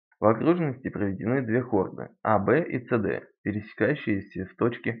В окружности проведены две хорды АБ и СД, пересекающиеся в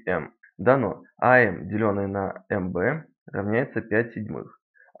точке М. Дано АМ, деленное на МБ, равняется 5 седьмых.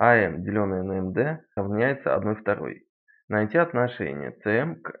 АМ, деленное на МД, равняется 1 второй. Найти отношение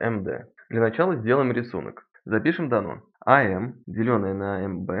СМ к МД. Для начала сделаем рисунок. Запишем дано. АМ, деленное на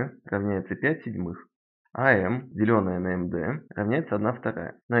МБ, равняется 5 седьмых. АМ, деленное на МД, равняется 1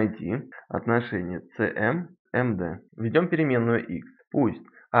 вторая. Найти отношение СМ к МД. Введем переменную х. Пусть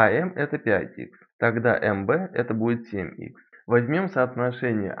АМ это 5х, тогда МБ это будет 7х. Возьмем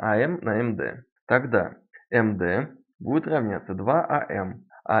соотношение АМ на МД. Тогда МД будет равняться 2АМ.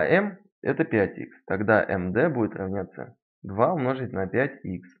 АМ это 5х, тогда МД будет равняться 2 умножить на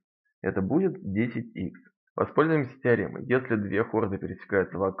 5х. Это будет 10х. Воспользуемся теоремой. Если две хорды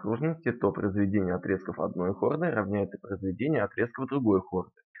пересекаются в окружности, то произведение отрезков одной хорды равняется произведению отрезков другой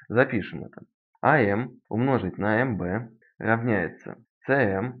хорды. Запишем это. АМ умножить на МБ равняется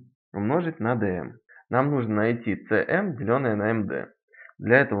СМ умножить на ДМ. Нам нужно найти СМ, деленное на МД.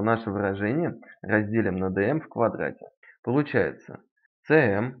 Для этого наше выражение разделим на ДМ в квадрате. Получается,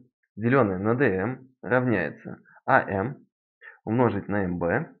 СМ, деленное на ДМ, равняется АМ умножить на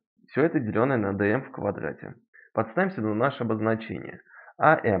МБ. Все это деленное на ДМ в квадрате. Подставим сюда наше обозначение.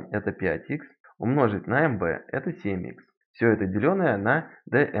 АМ это 5х, умножить на МБ это 7х. Все это деленное на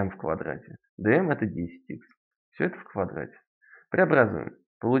ДМ в квадрате. ДМ это 10х. Все это в квадрате. Преобразуем.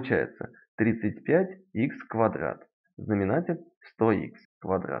 Получается 35х квадрат. Знаменатель 100х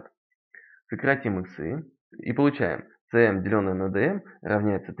квадрат. Сократим иксы и получаем cm, деленное на dm,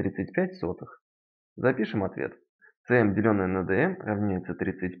 равняется 35 сотых. Запишем ответ. cm, деленное на dm, равняется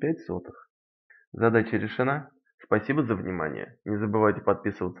 35 сотых. Задача решена. Спасибо за внимание. Не забывайте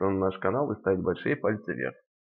подписываться на наш канал и ставить большие пальцы вверх.